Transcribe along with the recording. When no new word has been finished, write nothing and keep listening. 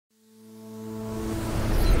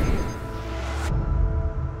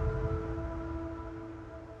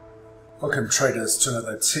Welcome traders to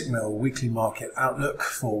another Tickmill weekly market outlook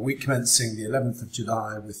for week commencing the 11th of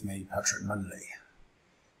July with me, Patrick Munley.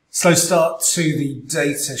 Slow start to the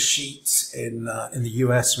data sheet in the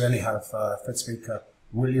US. We only have Fed Speaker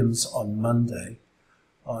Williams on Monday.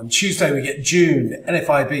 On Tuesday we get June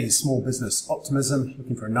NFIB, small business optimism,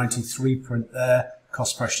 looking for a 93 print there.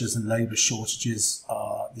 Cost pressures and labour shortages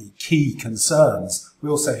are the key concerns. We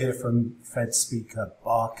also hear from Fed Speaker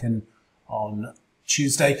Barkin on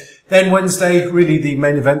Tuesday. Then Wednesday, really the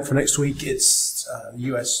main event for next week, it's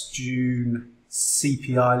US June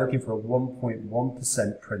CPI, looking for a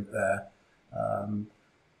 1.1% print there.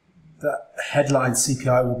 That headline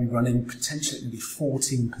CPI will be running potentially maybe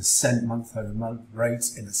 14% month-over-month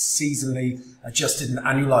rates in a seasonally adjusted and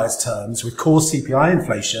annualized terms, with core CPI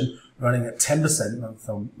inflation running at 10%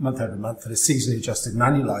 month-over-month at a seasonally adjusted and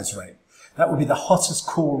annualized rate. That would be the hottest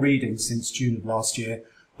core reading since June of last year,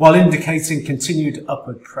 while indicating continued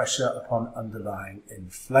upward pressure upon underlying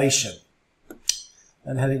inflation.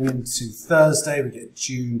 And heading into Thursday, we get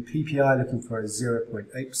June PPI looking for a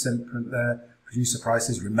 0.8% print there. Producer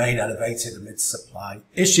prices remain elevated amid supply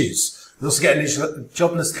issues. We also get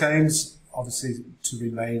jobless claims, obviously to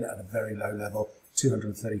remain at a very low level,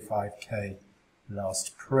 235k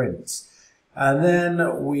last print. And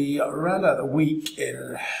then we round out the week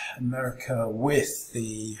in America with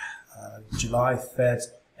the July Fed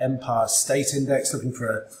Empire State Index looking for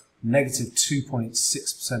a negative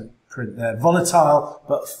 2.6% print there. Volatile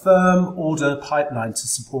but firm order pipeline to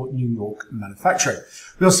support New York manufacturing.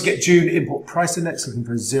 We also get June Import Price Index looking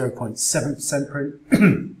for a 0.7%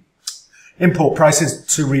 print. Import prices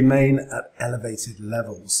to remain at elevated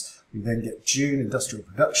levels. We then get June Industrial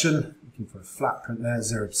Production looking for a flat print there,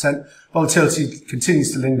 0%. Volatility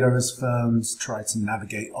continues to linger as firms try to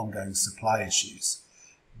navigate ongoing supply issues.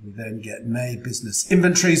 We then get May business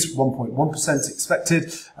inventories, 1.1%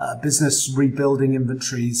 expected. Business rebuilding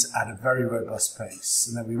inventories at a very robust pace.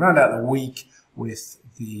 And then we round out the week with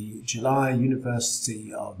the July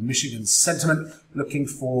University of Michigan sentiment, looking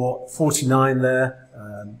for 49 there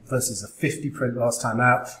versus a 50 print last time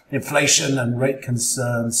out. Inflation and rate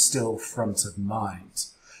concerns still front of mind.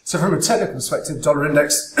 So from a technical perspective, dollar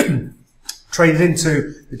index traded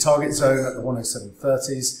into the target zone at the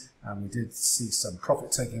 107.30s. And we did see some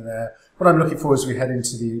profit taking there. What I'm looking for as we head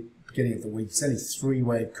into the beginning of the week is any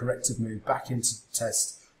three-wave corrective move back into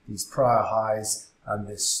test these prior highs and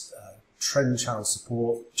this trend channel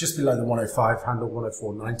support just below the 105 handle,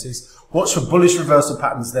 104.90s. Watch for bullish reversal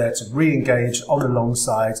patterns there to re-engage on the long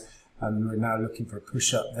side. And we're now looking for a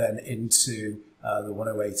push up then into the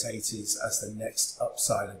 108.80s as the next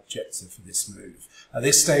upside objective for this move. At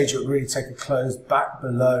this stage, it would really take a close back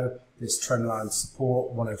below this trendline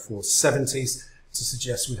support, 104.70s, to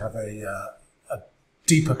suggest we have a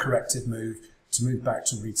deeper corrective move to move back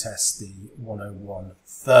to retest the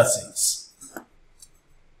 101.30s.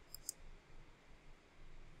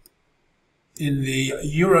 In the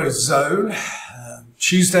Eurozone,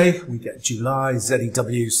 Tuesday, we get July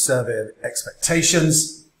ZEW survey of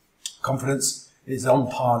expectations. Confidence is on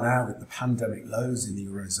par now with the pandemic lows in the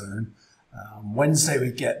Eurozone. Wednesday, we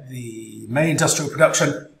get the May industrial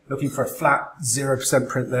production, looking for a flat 0%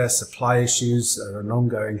 print there. Supply issues are an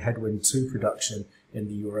ongoing headwind to production in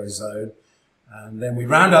the Eurozone. And then we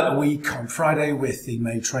round out the week on Friday with the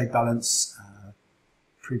May trade balance,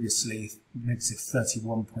 previously negative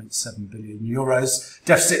 31.7 billion euros.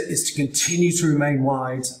 Deficit is to continue to remain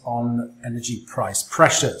wide on energy price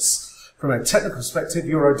pressures. From a technical perspective,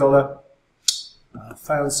 euro dollar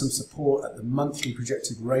found some support at the monthly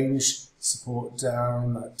projected range, support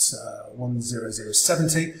down at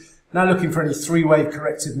 100.70. Now looking for any three-wave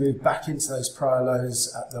corrective move back into those prior lows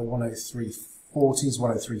at the 103.40s,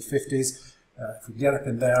 103.50s. If we get up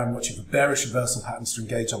in there, I'm watching for bearish reversal patterns to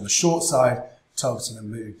engage on the short side, targeting a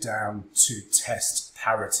move down to test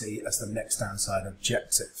parity as the next downside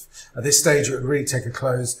objective. At this stage, it would really take a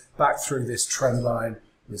close back through this trend line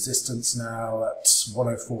resistance now at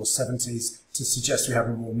 104.70s to suggest we have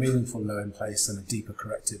a more meaningful low in place and a deeper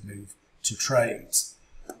corrective move to trade.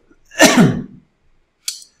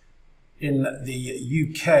 In the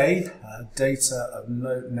UK, data of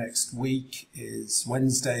note next week is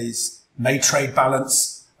Wednesday's May trade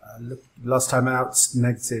balance. Last time out,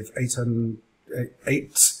 negative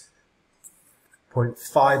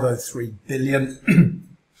 8.503 billion.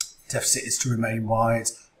 Deficit is to remain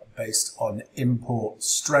wide based on import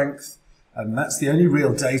strength. And that's the only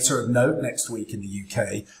real data of note next week in the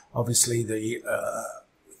UK. Obviously, the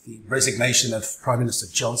resignation of Prime Minister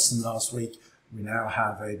Johnson last week, we now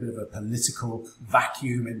have a bit of a political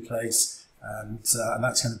vacuum in place, and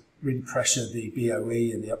that's going to really pressure the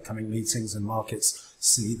BOE in the upcoming meetings, and markets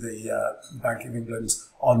see the Bank of England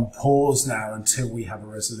on pause now until we have a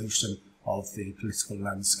resolution of the political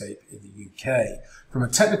landscape in the UK. From a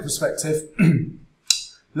technical perspective,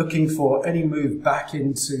 looking for any move back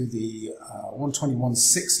into the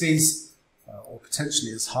 121.60s or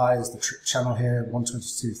potentially as high as the channel here,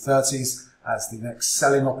 122.30s, as the next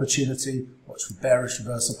selling opportunity. Watch for bearish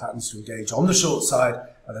reversal patterns to engage on the short side,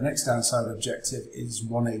 and the next downside objective is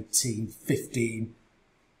 118.15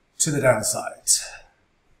 to the downside.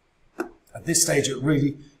 At this stage, it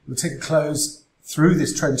really will take a close through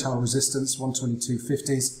this trend channel resistance,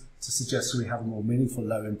 122.50s, to suggest we have a more meaningful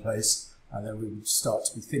low in place, and then we would start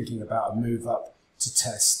to be thinking about a move up to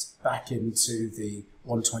test back into the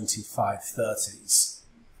 125.30s.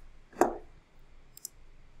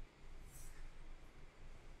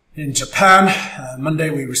 In Japan, Monday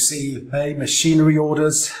we received machinery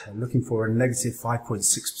orders, looking for a negative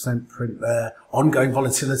 5.6% print there. Ongoing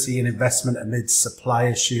volatility in investment amid supply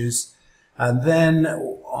issues. And then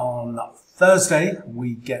on Thursday,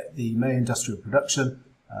 we get the May industrial production,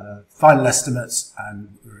 final estimates,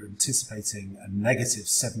 and we're anticipating a negative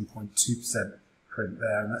 7.2% print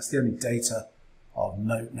there. And that's the only data of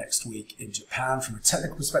note next week in Japan. From a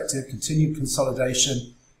technical perspective, continued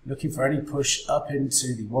consolidation, looking for any push up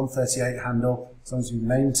into the 138 handle. As long as we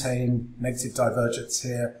maintain negative divergence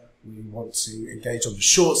here, we want to engage on the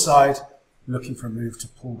short side, looking for a move to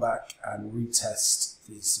pull back and retest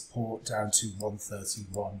the support down to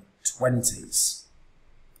 131.20s.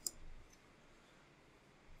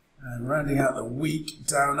 And rounding out the week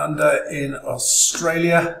down under in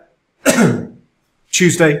Australia,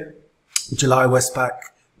 Tuesday, July Westpac,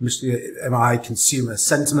 MI consumer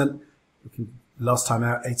sentiment, looking last time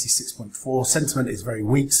out, 86.4. Sentiment is very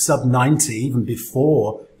weak, sub 90, even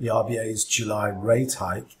before the RBA's July rate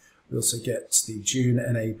hike. We also get the June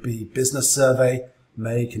NAB business survey.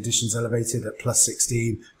 May conditions elevated at plus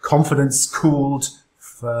 16. Confidence cooled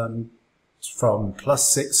from plus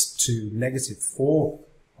 6 to negative 4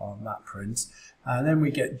 on that print. And then we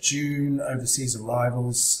get June overseas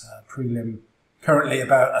arrivals, prelim, currently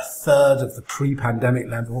about a third of the pre-pandemic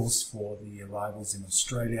levels for the arrivals in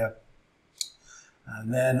Australia.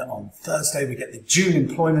 And then on Thursday, we get the June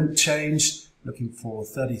employment change, looking for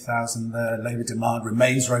 30,000 there. Labour demand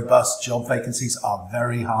remains robust. Job vacancies are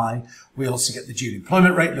very high. We also get the June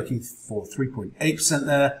employment rate, looking for 3.8%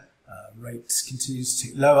 there. Rate continues to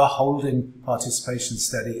tick lower, holding participation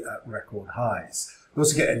steady at record highs. We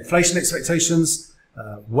also get inflation expectations,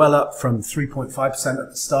 well up from 3.5% at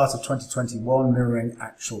the start of 2021, mirroring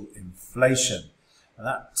actual inflation. And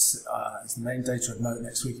that is the main data of note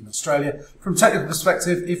next week in Australia. From a technical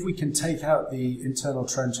perspective, if we can take out the internal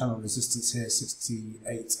trend channel resistance here,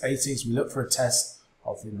 68.80s, we look for a test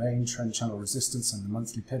of the main trend channel resistance and the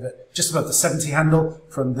monthly pivot just above the 70 handle.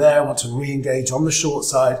 From there, I want to re-engage on the short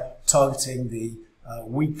side, targeting the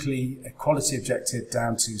weekly equality objective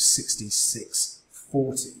down to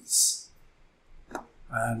 66.40s.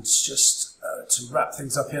 And just to wrap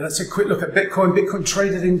things up here, let's take a quick look at Bitcoin. Bitcoin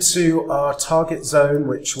traded into our target zone,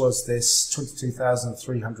 which was this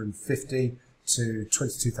 22,350 to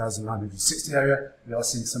 22,960 area. We are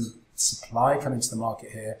seeing some supply coming to the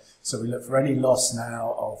market here. So we look for any loss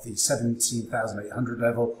now of the 17,800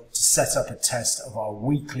 level to set up a test of our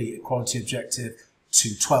weekly equality objective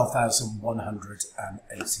to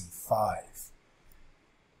 12,185.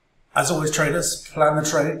 As always, traders, plan the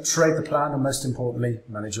trade, trade the plan, and most importantly,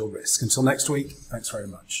 manage your risk. Until next week, thanks very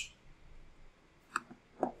much.